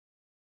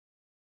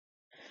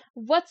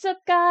What's up,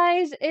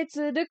 guys? It's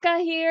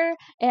Ruka here,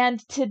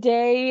 and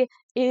today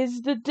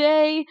is the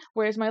day.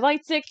 Where's my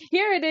light stick?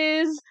 Here it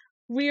is.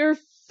 We're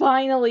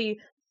finally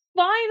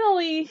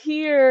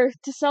here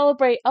to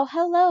celebrate. Oh,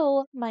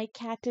 hello, my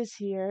cat is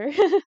here.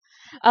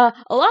 A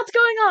lot's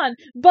going on,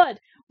 but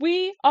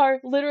we are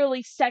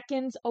literally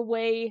seconds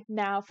away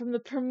now from the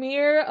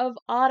premiere of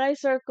Odd Eye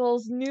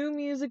Circle's new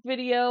music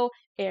video,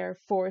 Air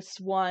Force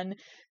One.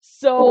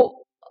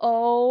 So,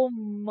 oh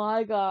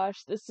my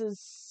gosh, this is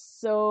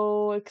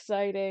so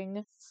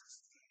exciting.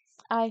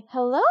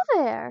 Hello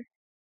there.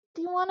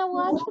 Do you want to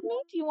watch with me?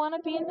 Do you want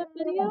to be in the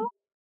video?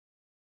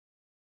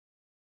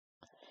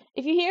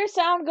 If you hear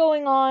sound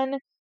going on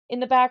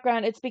in the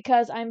background, it's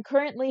because I'm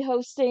currently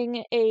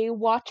hosting a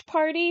watch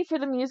party for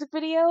the music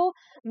video.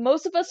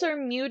 Most of us are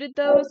muted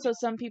though, so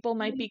some people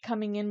might be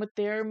coming in with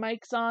their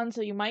mics on,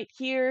 so you might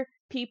hear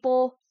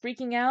people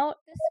freaking out.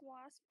 This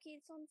wasp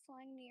keeps on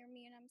flying near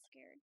me and I'm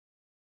scared.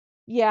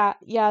 Yeah,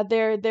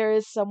 there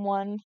is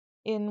someone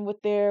in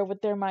with their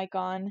mic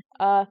on.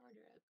 Hold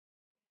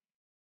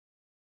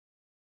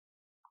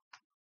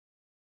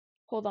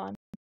on.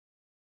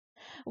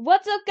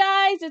 What's up,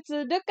 guys? It's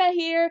Ruka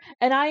here,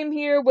 and I am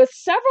here with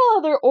several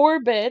other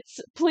orbits.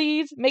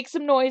 Please make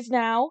some noise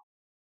now.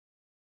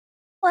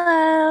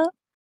 Hello.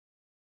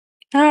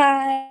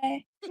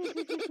 Hi.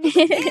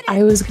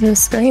 I was gonna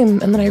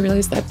scream, and then I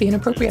realized that'd be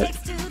inappropriate.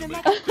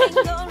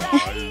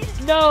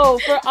 No,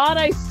 for Odd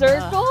Eye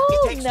Circle?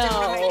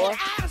 No.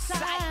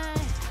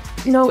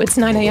 No, it's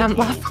 9 a.m.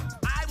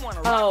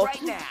 Oh.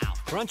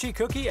 Crunchy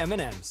cookie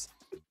M&Ms.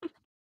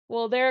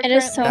 Well, they're It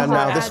is so currently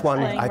hot. Now this one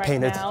playing I right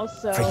painted now,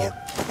 so for you.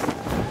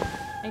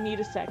 I need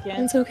a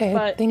second. It's okay.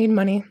 But They need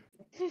money.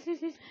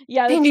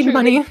 yeah, They that's need true.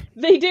 money.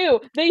 They do.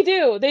 They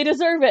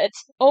deserve it.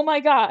 Oh my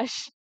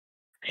gosh.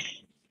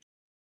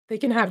 They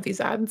can have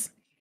these ads.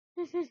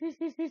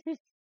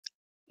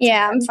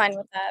 Yeah, I'm fine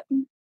with that.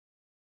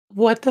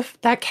 What the?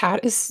 That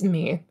cat is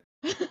me.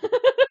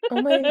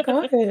 Oh my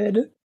god.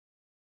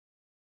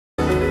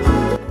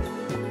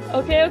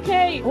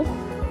 Okay.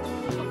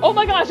 Oh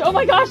my gosh,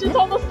 it's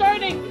almost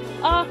starting!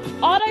 Odd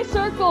Eye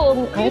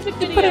Circle, I have music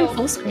to put in video,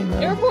 full screen though.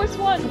 Air Force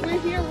One, we're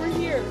here.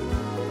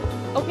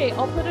 Okay,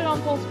 I'll put it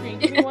on full screen.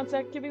 Give me one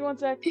sec.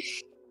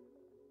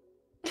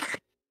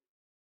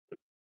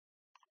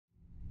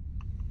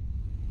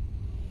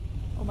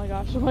 Oh my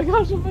gosh.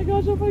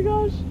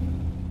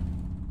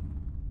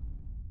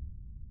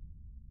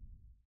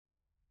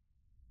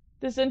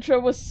 This intro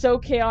was so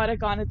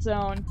chaotic on its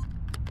own.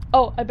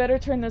 Oh, I better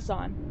turn this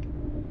on.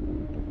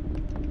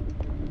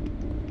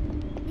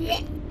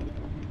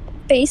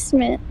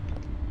 Basement.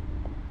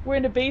 We're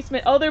in a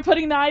basement. Oh, they're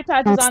putting the eye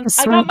patches on. That's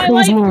the I got my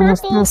sweet light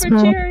craziness purple for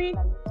basement. Cherry.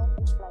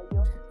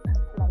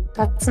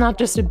 That's not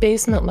just a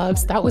basement,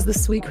 loves. That was the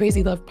Sweet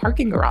Crazy Love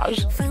parking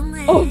garage.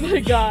 Oh my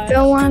god.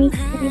 Go on.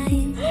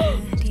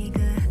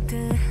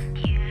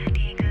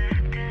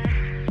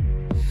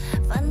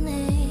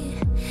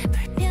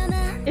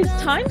 Is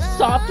time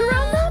stopped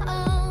around them?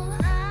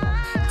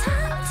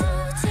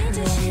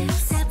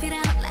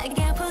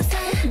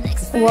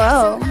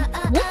 Whoa.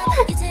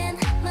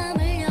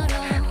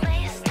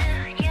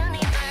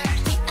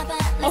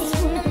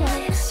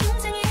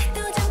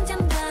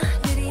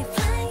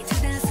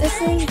 This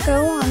thing go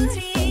on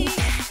stage.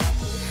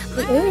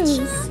 It is.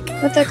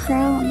 With a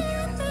crown.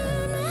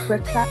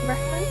 Ruka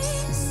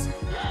reference?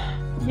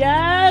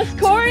 Yes,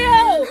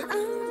 choreo!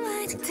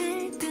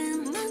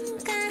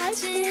 Hi,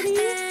 Kitty.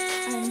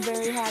 I'm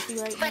very happy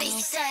right now.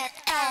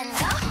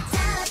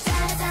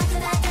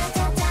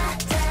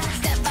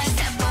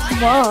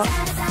 Whoa.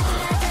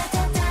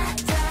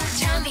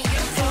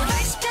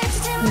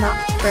 Not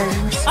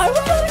burns. I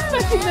was not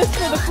expecting this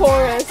for the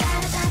chorus.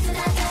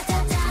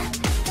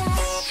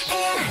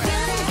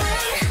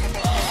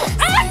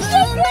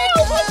 Action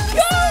girl, let's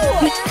go!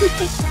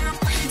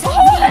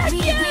 Oh, heck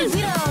yes!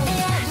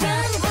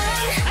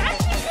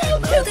 Action girl,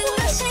 kiss it!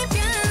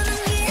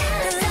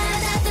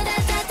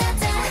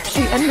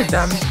 She ended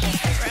them.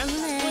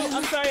 Wait,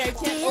 I'm sorry, I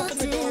can't open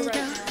the door right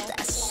now.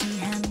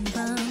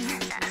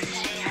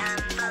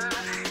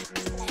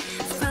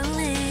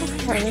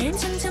 Okay.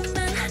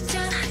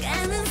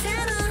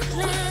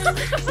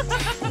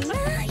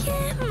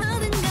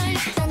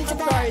 I'm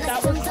sorry, that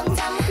was...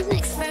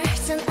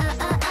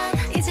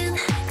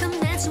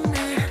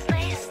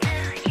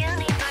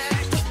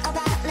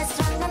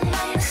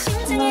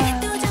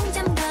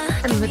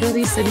 I'm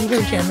literally sitting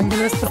here jamming to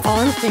this, but all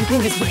I'm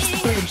thinking is, where's the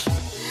bridge?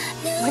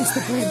 Where's the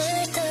bridge?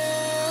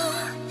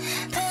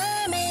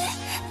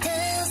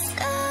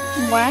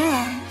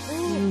 Wow.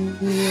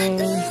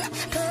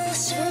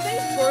 Were they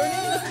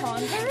burning the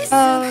Converse?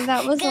 Oh,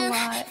 that was a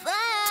lot.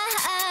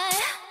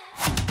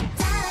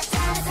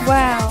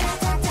 Wow.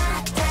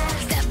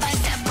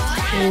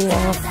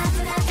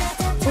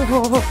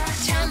 Oh.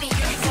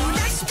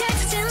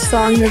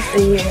 Song of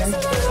the year.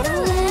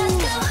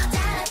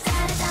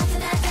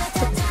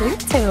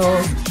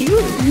 Pigtails.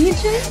 Cute.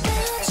 Legion?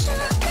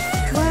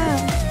 Wow.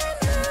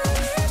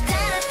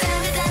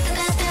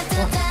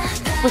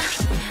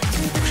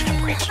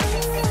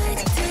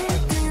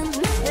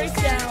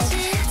 Breakdown.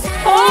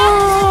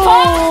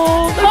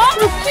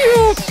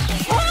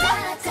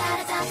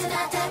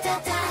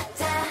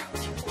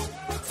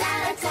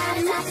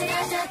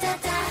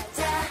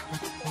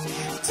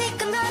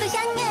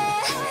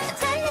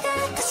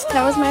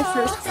 That was my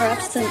first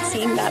breath since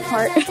seeing that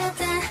part.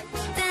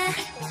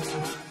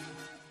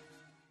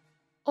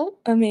 Oh,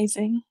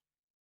 Amazing.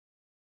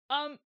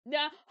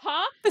 Yeah,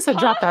 huh? I said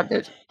drop that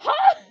bitch.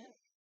 Huh?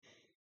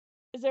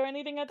 Is there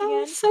anything at the That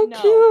end? was so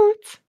No.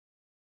 cute.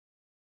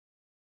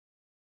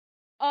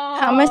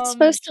 How am I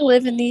supposed to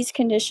live in these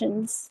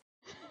conditions?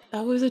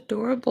 That was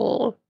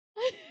adorable.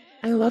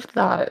 I loved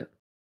that.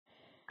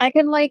 I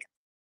could like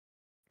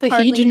The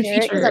hardly Heejin hear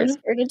it because I'm featured.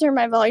 scared to turn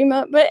my volume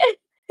up, but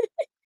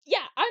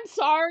Yeah, I'm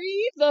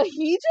sorry. The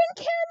Heejin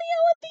cameo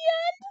at the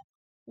end?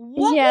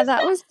 What yeah, was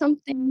that was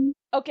something.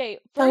 Okay,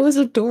 That first was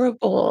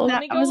adorable. let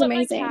That me go was let my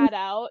amazing. cat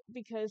out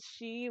because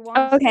she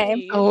wants to Okay,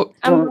 leave. Oh,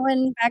 I'm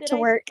going back to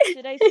work.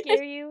 Did I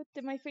scare you?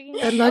 Did my freaking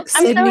good luck,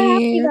 Okay. I'm so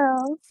happy Sydney.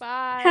 though.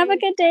 Bye. Have a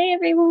good day,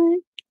 everyone.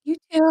 You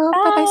too.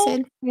 Bye bye,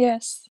 Sid.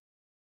 Yes.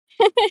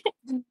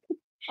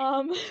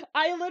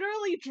 I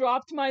literally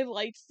dropped my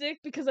light stick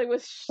because I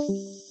was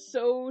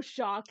so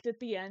shocked at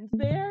the end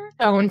there.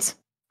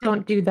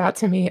 Don't do that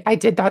to me. I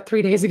did that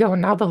 3 days ago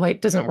and now the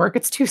light doesn't work.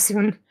 It's too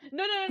soon.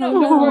 No, Oh,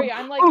 don't no. worry.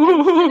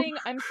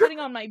 I'm sitting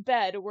on my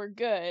bed. We're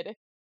good.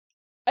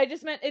 I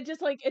just meant it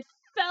just like it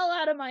fell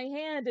out of my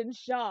hand in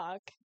shock.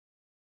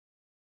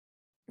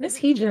 Miss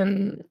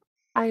Heejin,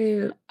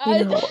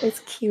 it's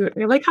cute.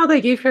 I like how they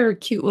gave her a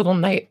cute little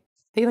knight.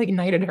 They like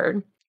knighted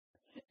her.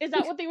 Is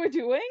that what they were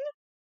doing?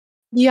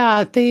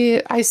 Yeah,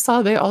 I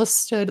saw they all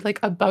stood like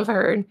above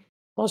her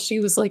while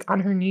she was like on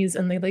her knees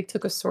and they like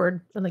took a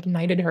sword and like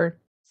knighted her.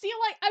 See,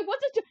 like I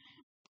wanted to.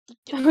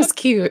 That was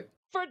cute.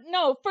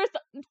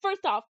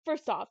 First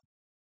off.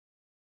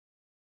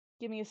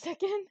 Give me a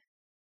second.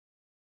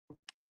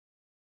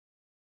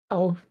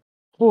 Oh.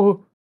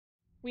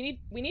 We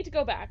need to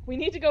go back. We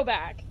need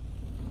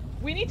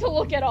to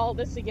look at all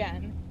this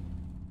again.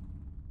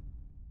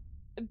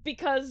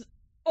 Because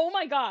oh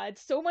my god,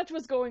 so much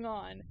was going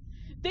on.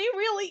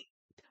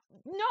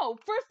 No,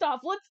 first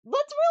off, let's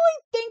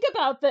really think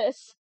about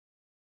this.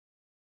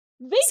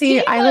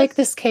 See, I like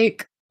this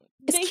cake.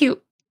 It's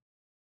cute.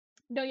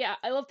 No, yeah,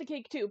 I love the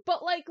cake too.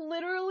 But like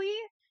literally,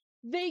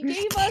 they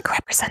gave The cake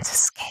represents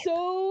escape.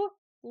 so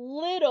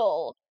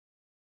little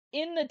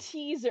in the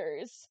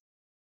teasers.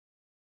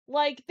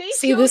 Like they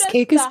showed this us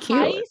cake the is cute.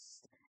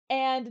 heist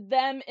and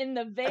them in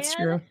the That's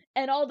van true.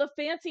 and all the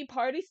fancy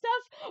party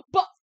stuff,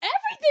 but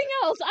everything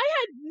else, I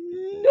had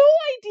no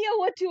idea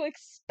what to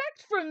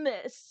expect from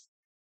this.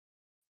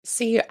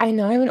 See, I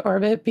know I'm in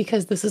orbit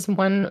because this is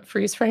one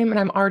freeze frame and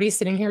I'm already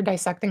sitting here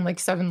dissecting like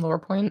 7 lore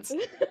points.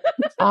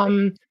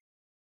 I'm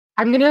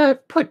gonna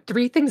put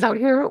 3 things out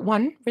here.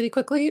 One, really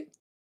quickly.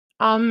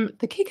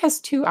 The cake has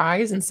 2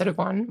 eyes instead of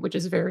 1, which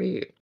is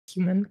very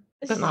human,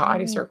 but not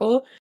Odd Eye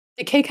Circle.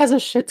 The cake has a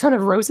shit ton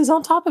of roses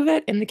on top of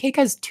it, and the cake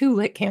has 2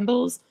 lit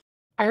candles.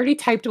 I already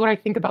typed what I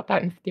think about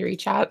that in theory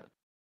chat.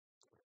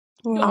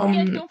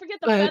 Don't forget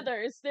the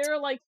feathers. There are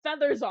like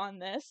feathers on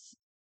this.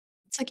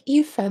 It's like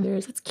Eve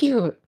feathers. It's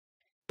cute.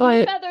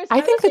 But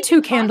I think the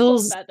 2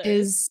 candles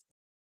is.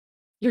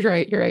 You're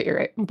right.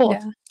 Both.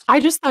 Yeah. I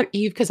just thought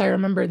Eve because I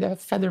remember the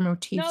feather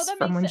motifs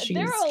from when she's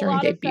there are a during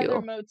lot debut. of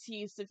feather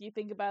motifs if you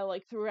think about it,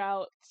 like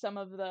throughout some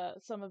of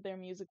their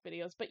music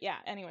videos. But yeah,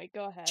 anyway,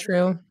 go ahead.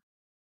 True.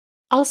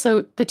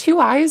 Also, the 2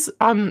 eyes,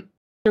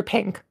 they're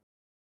pink.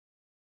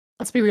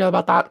 Let's be real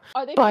about that.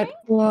 Are they but pink?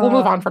 We'll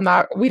move on from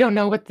that. We don't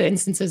know what the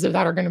instances of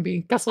that are going to be.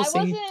 Guess we'll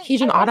see.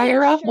 Heejin Odd Eye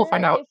era, we'll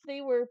find out. If they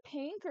were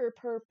pink or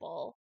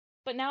purple,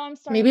 but now I'm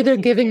starting. Maybe they're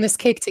giving this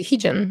cake to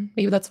Heejin.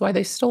 Maybe that's why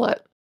they stole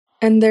it.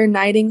 And they're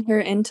knighting her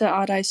into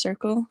Odd Eye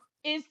Circle.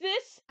 Is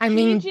this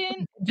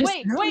Heejin?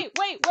 Wait.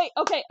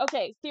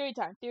 Okay. Theory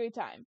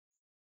time.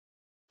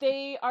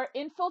 They are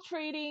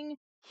infiltrating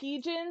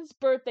Heejin's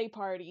birthday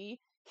party.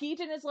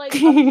 Heejin is like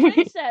a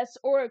princess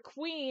or a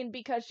queen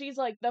because she's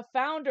like the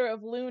founder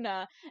of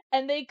LOONA,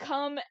 and they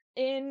come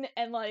in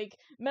and like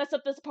mess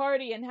up this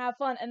party and have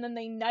fun, and then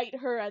they knight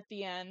her at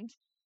the end.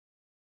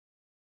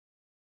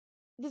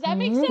 Does that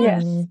make sense?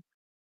 Yes.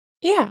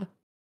 Yeah.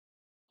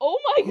 Oh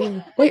my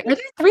god. Wait, are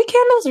there 3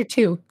 candles or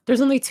 2?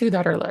 There's only 2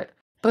 that are lit.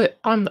 But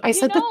I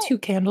said the 2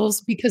 candles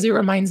because it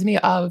reminds me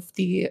of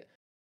the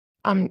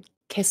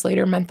Kiss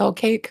Later menthol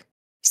cake.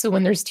 So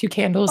when there's 2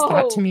 candles,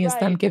 that to me is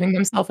them giving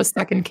themselves a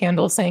second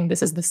candle saying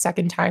this is the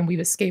second time we've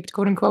escaped,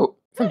 quote unquote,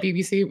 from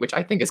BBC, which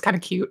I think is kind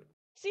of cute.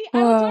 See,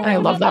 I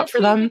love that for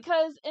them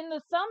because in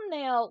the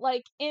thumbnail,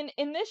 like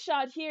in this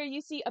shot here,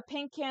 you see a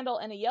pink candle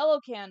and a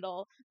yellow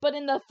candle, but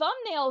in the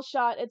thumbnail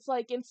shot, it's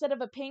like instead of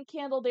a pink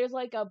candle, there's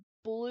like a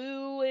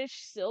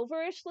bluish,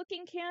 silverish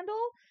looking candle.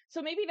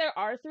 So maybe there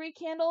are 3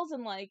 candles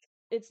and like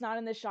it's not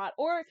in the shot,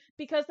 or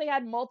because they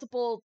had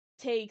multiple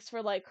takes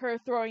for like her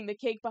throwing the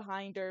cake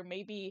behind her,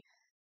 maybe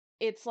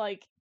it's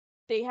like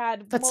they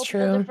had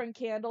multiple different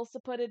candles to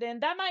put it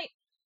in. That might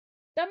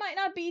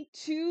not be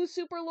too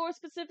super lore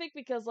specific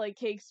because like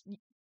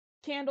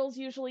candles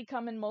usually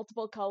come in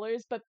multiple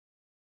colors, but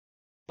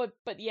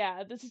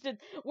yeah, this is just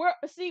we're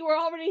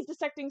already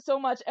dissecting so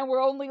much and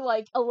we're only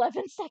like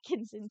 11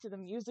 seconds into the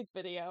music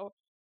video.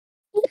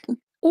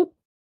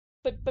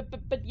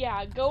 But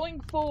yeah,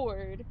 going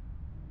forward.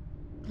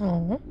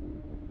 Oh,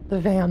 the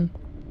van.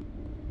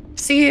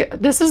 See,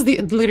 this is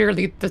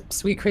literally the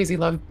Sweet Crazy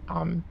Love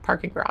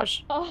parking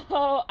garage.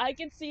 Oh, I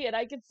can see it.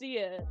 I can see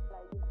it.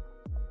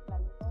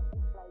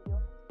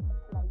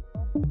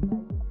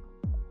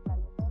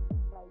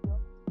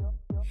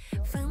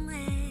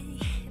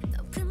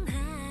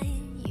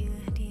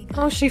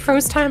 Oh, she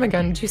froze time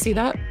again. Did you see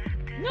that?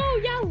 No,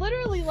 yeah,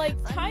 literally, like,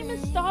 time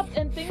has stopped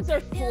and things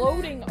are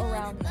floating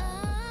around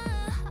them.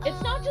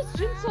 It's not just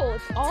Jinsol,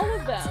 it's all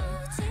of them.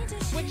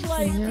 Which,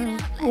 like... Yeah.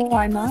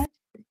 Why not?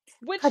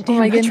 Which, God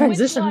damn, that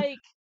transition. Which,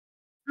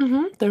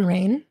 like... The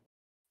rain.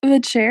 The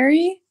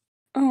cherry?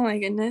 Oh my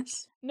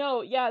goodness.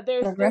 No, yeah,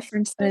 there's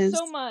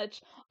so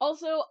much.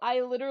 Also, I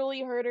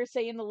literally heard her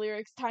say in the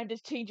lyrics, time to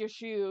change your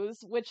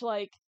shoes, which,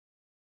 like,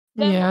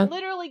 them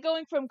literally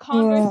going from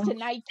Converse to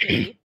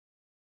Nike.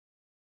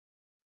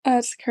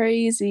 That's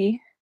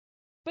crazy.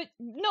 But,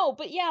 no,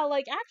 but yeah,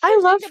 like, actually I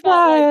love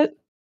that. Like,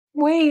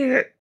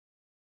 wait.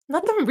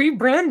 Not them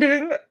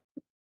rebranding.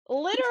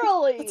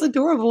 Literally. That's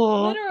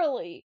adorable.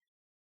 Literally.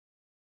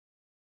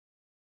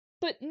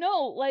 But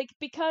no, like,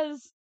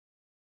 because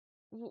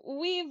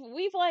we've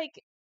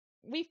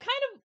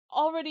kind of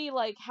already,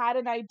 like, had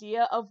an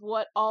idea of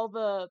what all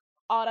the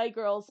Odd Eye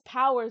Girls'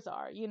 powers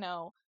are, you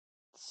know?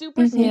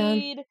 Super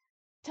speed,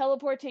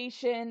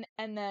 teleportation,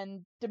 and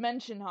then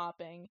dimension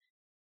hopping.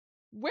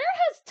 Where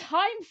has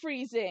time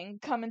freezing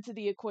come into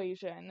the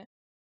equation?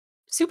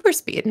 Super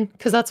speed,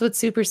 because that's what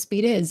super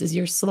speed is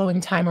you're slowing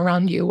time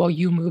around you while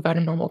you move at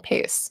a normal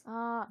pace.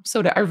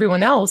 So to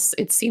everyone else,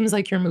 it seems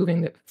like you're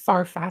moving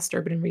far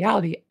faster, but in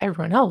reality,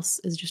 everyone else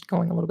is just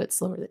going a little bit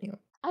slower than you.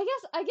 I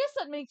guess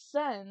that makes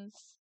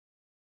sense.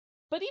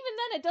 But even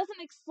then, it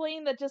doesn't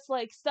explain that just,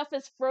 like, stuff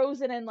is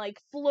frozen and,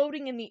 like,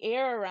 floating in the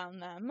air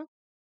around them.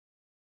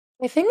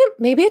 I think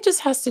maybe it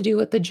just has to do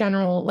with the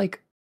general,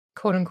 like,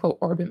 quote-unquote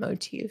orbit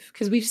motif.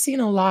 Because we've seen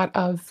a lot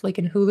of, like,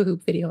 in hula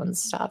hoop video and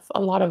stuff,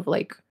 a lot of,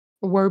 like,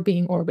 we're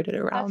being orbited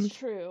around. That's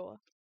true.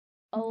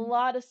 A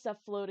lot of stuff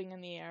floating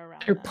in the air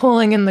around They're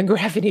pulling in the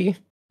gravity.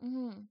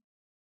 Mm-hmm.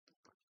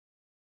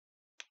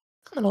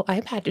 That little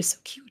iPad is so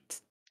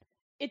cute.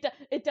 It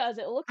does.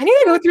 It looks. I need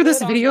to go through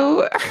this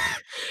video.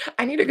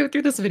 I need to go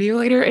through this video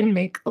later and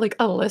make, like,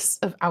 a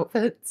list of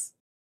outfits.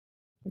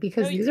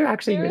 Because these are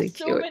actually really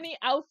cute. There are so many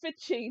outfit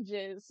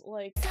changes.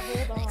 Like,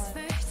 hold on.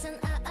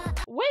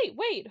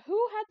 Wait.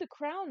 Who had the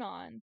crown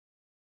on?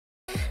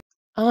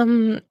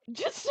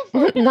 Just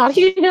not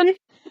Heejin.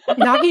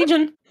 Not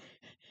Heejin.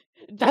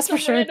 That's for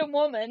sure. Random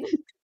woman.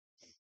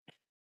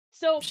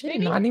 So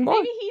maybe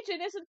Heejin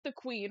isn't the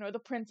queen or the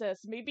princess.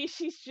 Maybe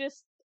she's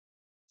just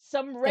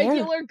some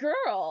regular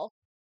girl.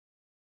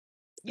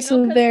 You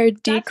so they're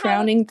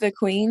decrowning the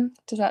queen?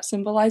 Does that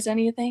symbolize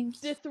anything?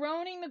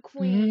 Dethroning the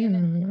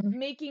queen,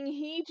 making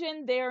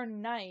Heejin their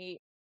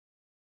knight.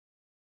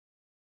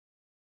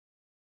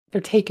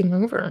 They're taking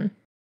over.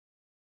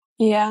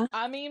 Yeah.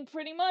 I mean,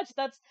 pretty much.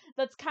 That's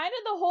kind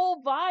of the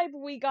whole vibe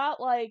we got,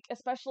 like,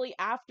 especially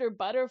after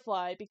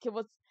Butterfly,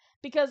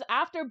 because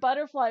after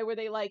Butterfly, where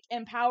they, like,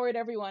 empowered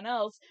everyone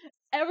else,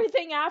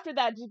 everything after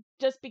that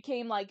just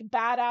became, like,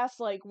 badass,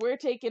 like, we're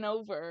taking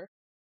over.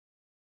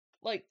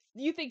 Like,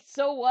 you think,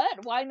 so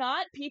what? Why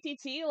not?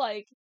 PTT,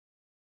 like...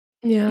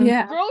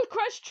 Yeah. Girl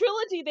Crush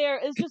Trilogy there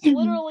is just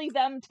literally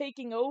them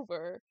taking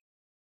over.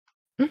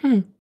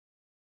 Oh,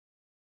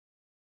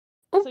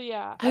 so,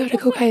 yeah. I gotta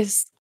go,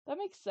 guys. That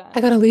makes sense.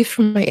 I gotta leave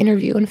from my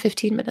interview in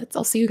 15 minutes.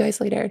 I'll see you guys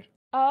later.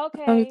 Oh,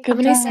 okay. Have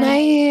a nice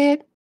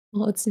night.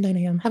 Well, it's 9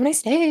 a.m. Have a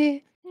nice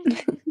day.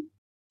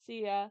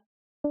 See ya.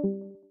 Yeah,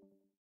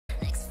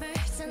 what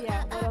else we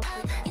got?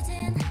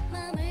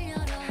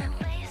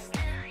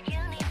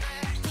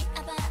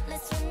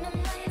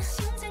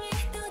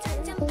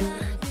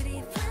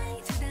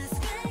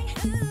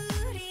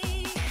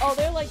 Oh,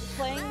 they're, like,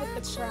 playing with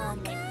the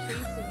crown, like,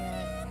 chasing it.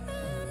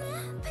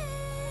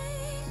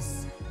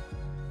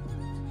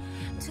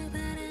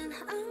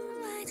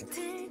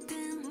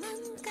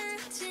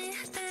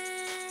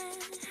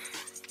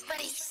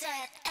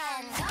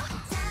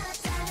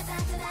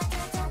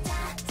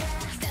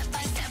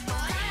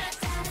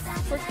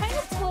 We're kind of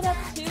split up,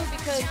 too,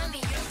 because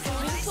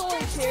Jinsol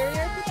and Cherry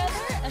are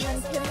together, and then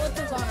Kinlip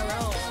is on her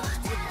own,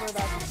 which we're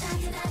about to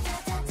see.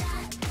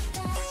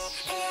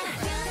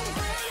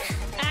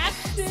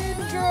 Action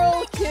Girl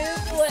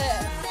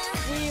Kinlip!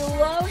 We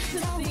love to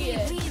see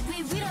it.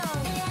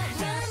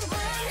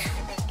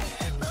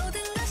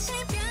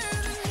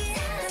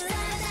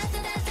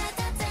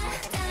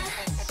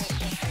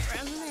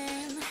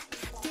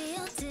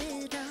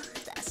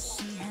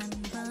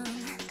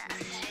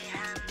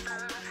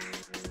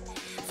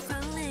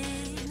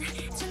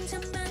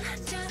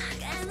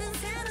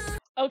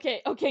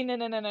 Okay,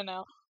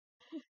 no.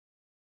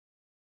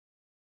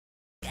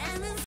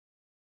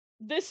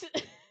 This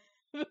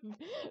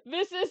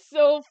is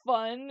so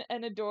fun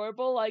and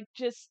adorable, like,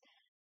 just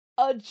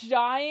a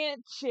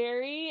giant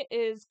cherry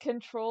is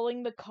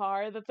controlling the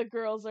car that the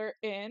girls are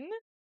in.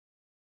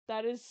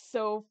 That is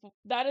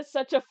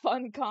such a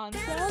fun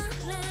concept.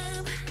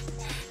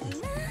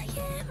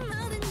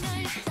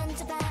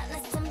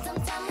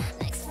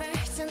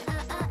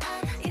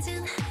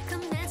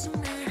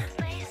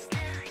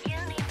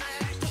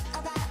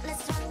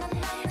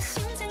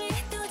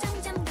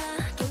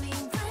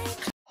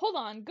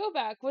 on, go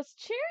back. Was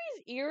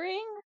Cherry's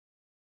earring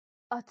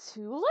a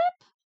tulip?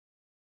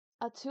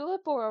 A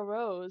tulip or a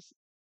rose?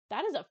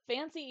 That is a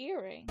fancy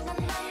earring.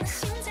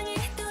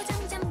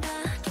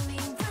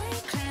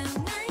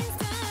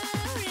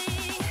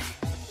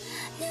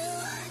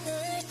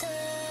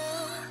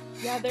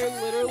 Yeah,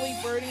 they're literally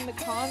burning the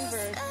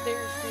Converse.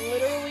 They're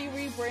literally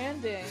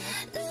rebranding.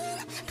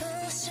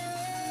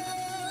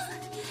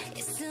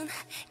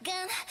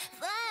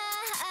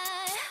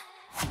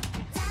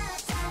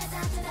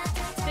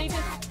 They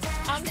just...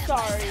 I'm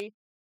sorry.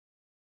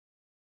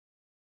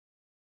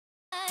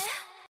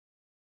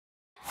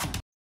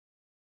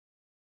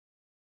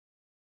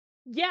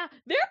 Yeah,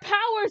 their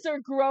powers are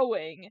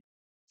growing.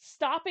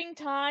 Stopping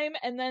time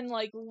and then,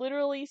 like,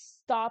 literally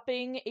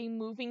stopping a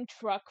moving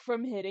truck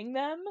from hitting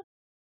them.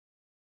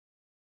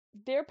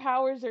 Their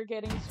powers are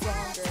getting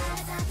stronger.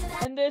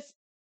 And this...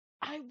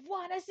 I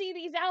want to see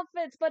these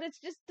outfits, but it's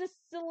just the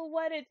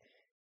silhouette.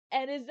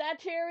 And is that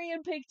Cherry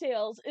and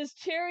Pigtails? Is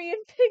Cherry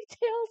and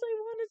Pigtails I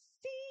want to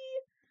see?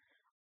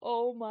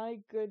 Oh my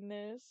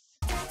goodness.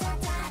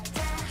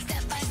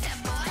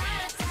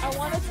 I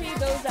want to see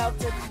those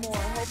outfits more.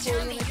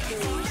 Hopefully in a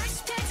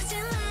series.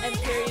 And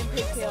Cherry and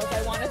Pigtails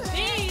I want to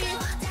see!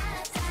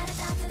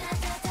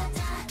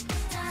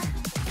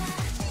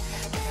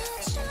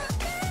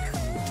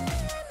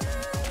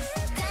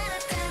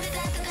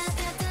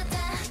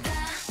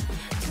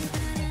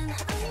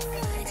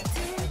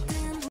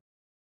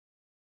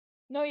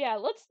 No, yeah,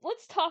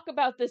 let's talk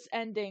about this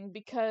ending,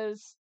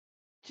 because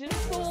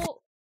Jinsoul...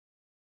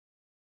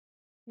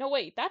 No,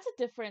 wait, that's a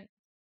different...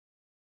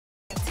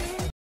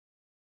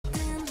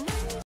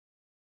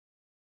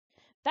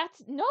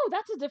 That's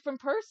a different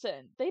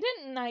person. They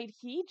didn't knight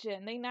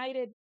Heejin, they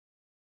knighted...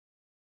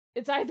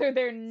 It's either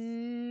they're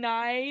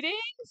knighting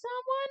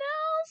someone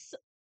else,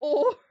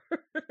 or...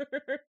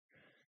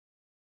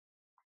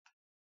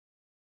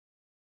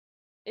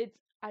 It's...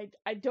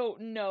 I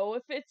don't know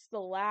if it's the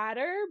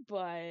latter,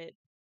 but...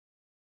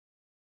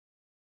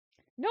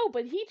 No,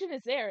 but Heejin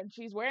is there, and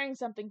she's wearing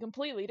something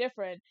completely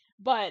different.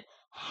 But,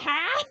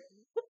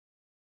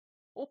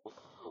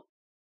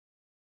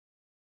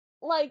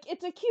 like,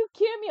 it's a cute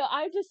cameo.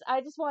 I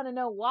just want to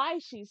know why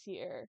she's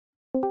here.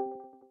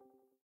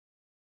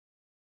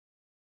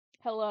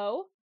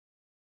 Hello?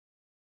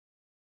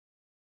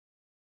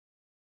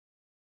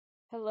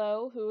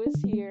 Hello? Who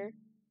is here?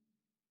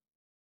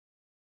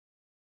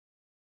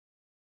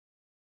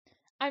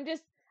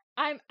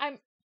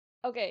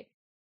 Okay.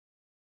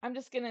 I'm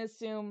just gonna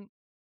assume,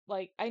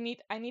 like, I need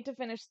to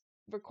finish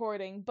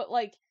recording, but,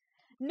 like,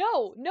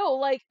 no,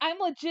 like, I'm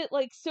legit,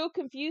 like, so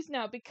confused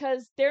now,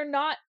 because they're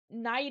not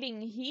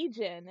knighting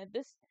Heejin.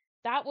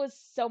 That was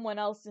someone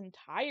else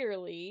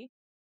entirely.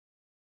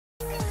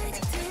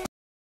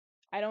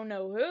 I don't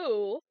know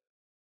who.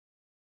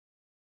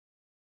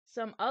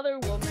 Some other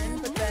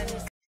woman, but then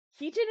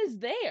Heejin is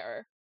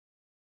there.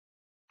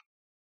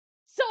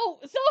 So how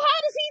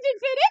does Heejin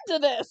fit into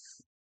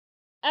this?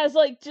 As,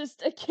 like,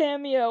 just a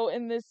cameo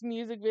in this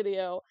music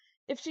video.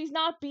 If she's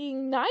not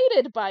being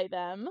knighted by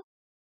them,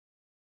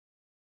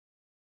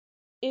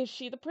 is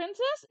she the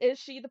princess? Is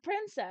she the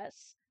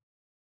princess?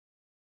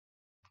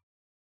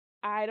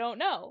 I don't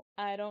know.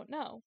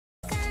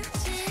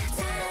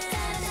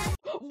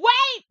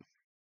 Wait!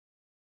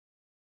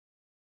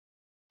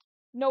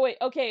 No, wait.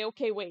 Okay,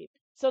 wait.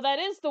 So that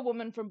is the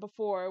woman from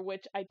before,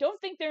 which I don't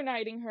think they're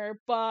knighting her,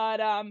 but,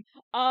 I'm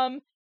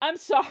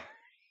sorry.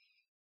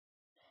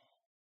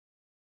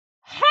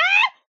 Ha!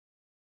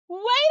 Wait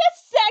a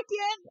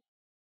second!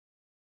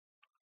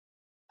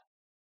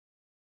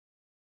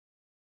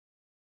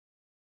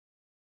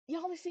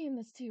 Y'all are seeing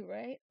this too,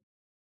 right?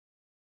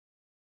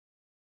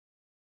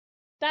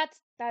 That's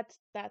left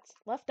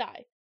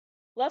eye.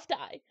 Left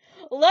eye.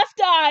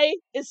 Left eye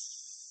is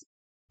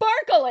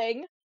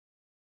sparkling!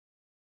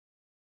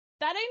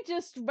 That ain't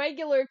just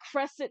regular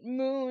crescent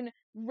moon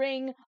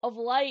ring of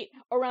light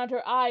around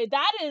her eye.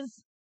 That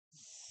is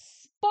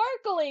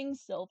sparkling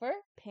silver,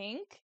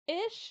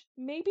 pink-ish,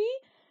 maybe?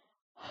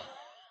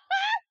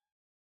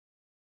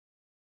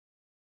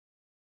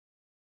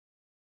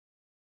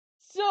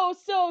 So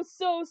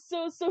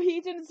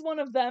Heejin is one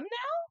of them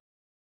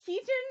now?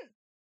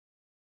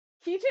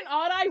 Heejin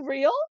Odd Eye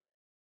real?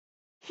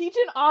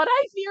 Heejin Odd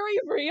Eye Theory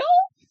real?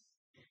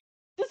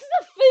 This is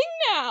a thing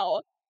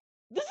now!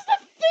 This is a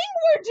thing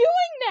we're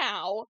doing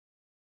now!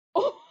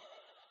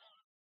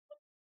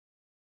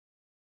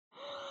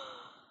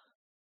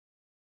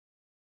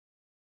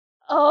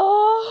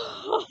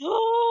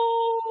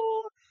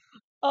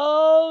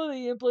 Oh,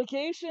 the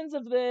implications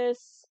of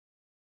this.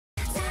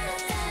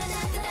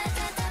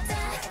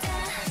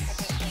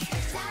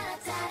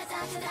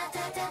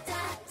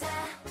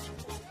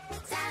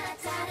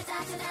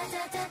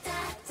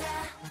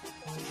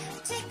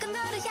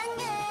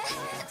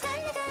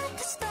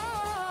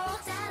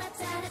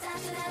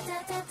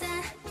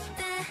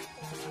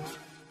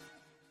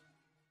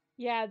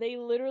 Yeah, they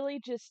literally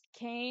just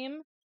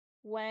came,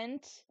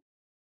 went,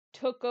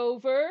 took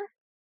over,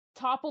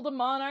 toppled a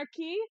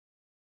monarchy.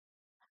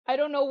 I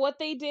don't know what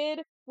they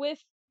did with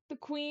the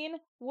queen,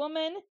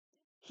 woman,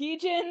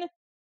 Heejin,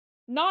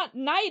 not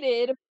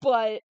knighted,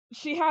 but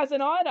she has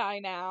an odd eye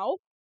now.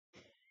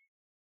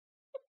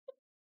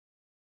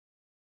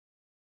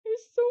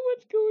 There's so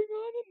much going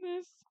on in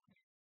this.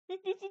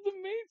 This is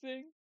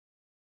amazing.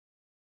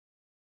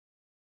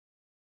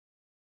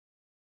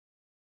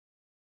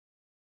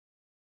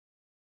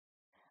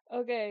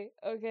 Okay.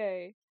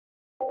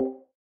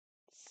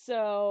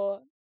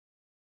 So,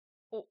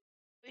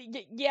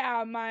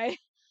 yeah,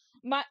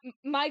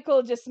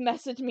 Michael just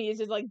messaged me. He's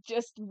just like,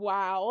 just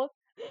wow.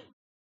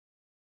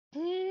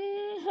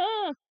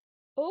 Huh.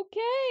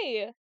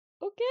 Okay.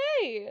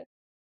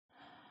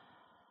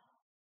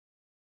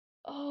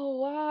 Oh,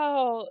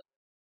 wow.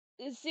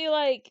 See,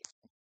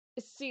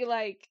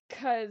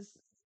 cause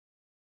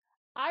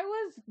I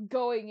was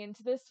going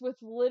into this with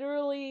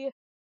literally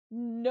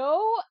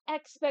no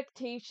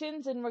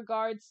expectations in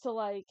regards to,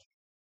 like,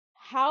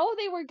 how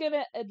they were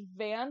gonna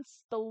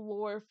advance the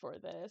lore for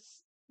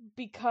this.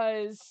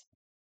 Because,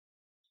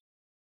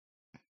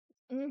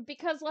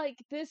 like,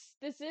 this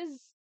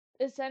is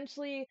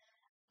essentially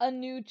a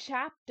new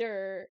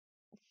chapter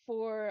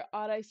for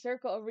Odd Eye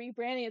Circle, a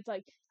rebranding. It's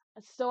like,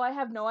 so I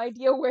have no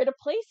idea where to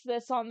place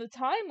this on the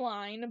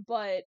timeline,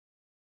 but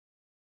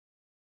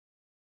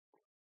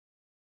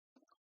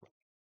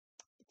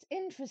it's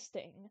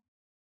interesting.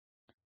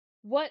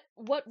 What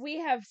we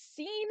have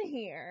seen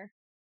here.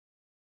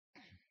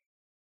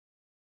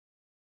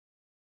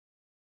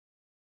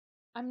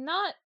 I'm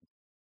not.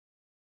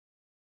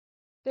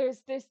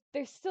 There's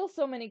still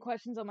so many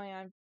questions on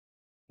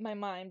my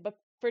mind, but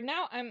for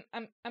now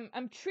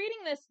I'm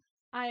treating this.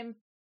 I'm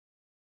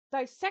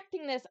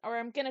dissecting this, or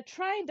I'm gonna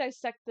try and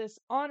dissect this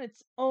on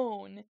its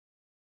own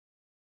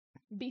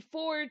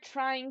before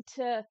trying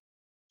to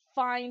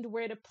find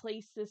where to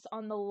place this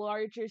on the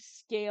larger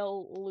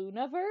scale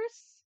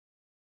LOONAverse.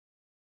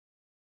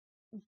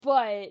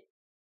 But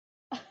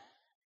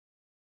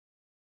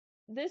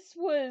this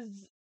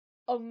was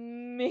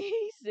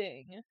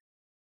amazing.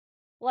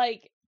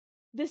 Like,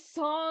 this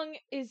song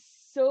is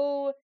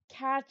so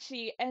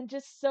catchy and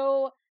just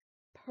so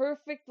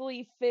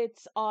perfectly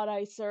fits Odd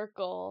Eye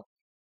Circle.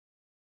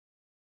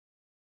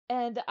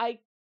 And I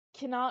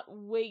cannot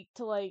wait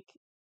to, like,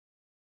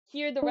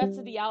 hear the rest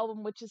of the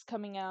album, which is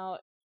coming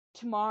out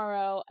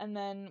tomorrow, and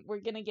then we're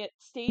gonna get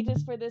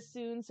stages for this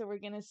soon, so we're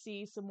gonna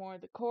see some more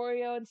of the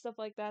choreo and stuff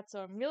like that,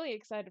 so I'm really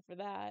excited for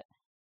that.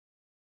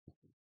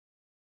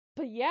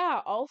 But yeah,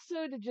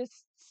 also to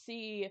just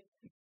see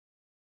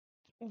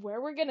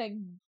where we're gonna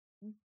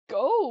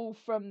go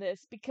from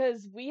this,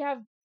 because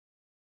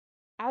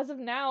as of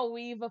now,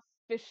 we've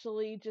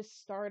officially just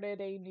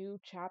started a new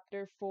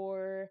chapter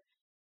for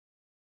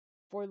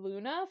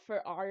LOONA,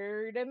 for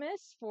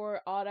ARTMS,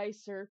 for Odd Eye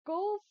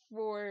Circle,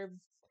 for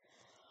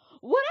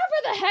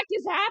whatever the heck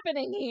is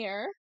happening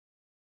here.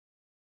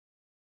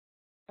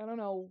 I don't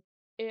know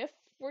if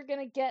we're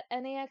gonna get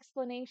any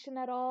explanation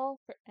at all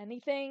for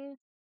anything,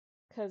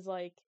 because,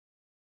 like,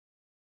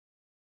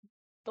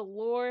 the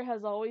lore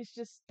has always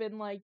just been,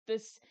 like,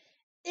 this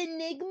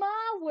enigma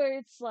where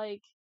it's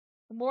like,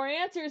 the more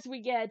answers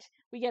we get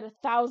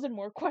 1,000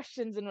 more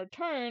questions in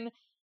return.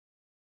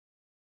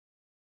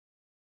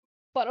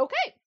 But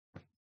okay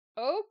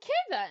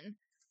then.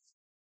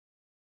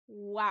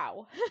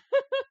 Wow.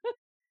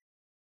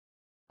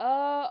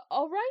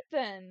 Alright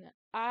then.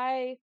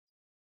 I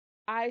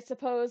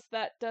suppose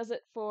that does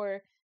it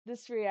for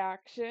this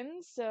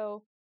reaction.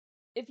 So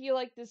if you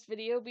like this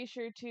video, be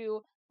sure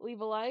to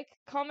leave a like,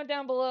 comment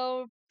down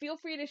below, feel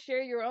free to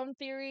share your own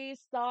theories,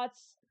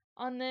 thoughts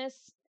on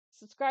this,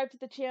 subscribe to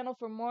the channel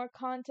for more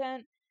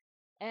content,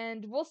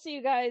 and we'll see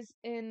you guys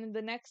in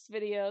the next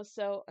video.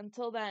 So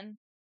until then,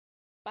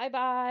 bye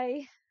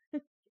bye!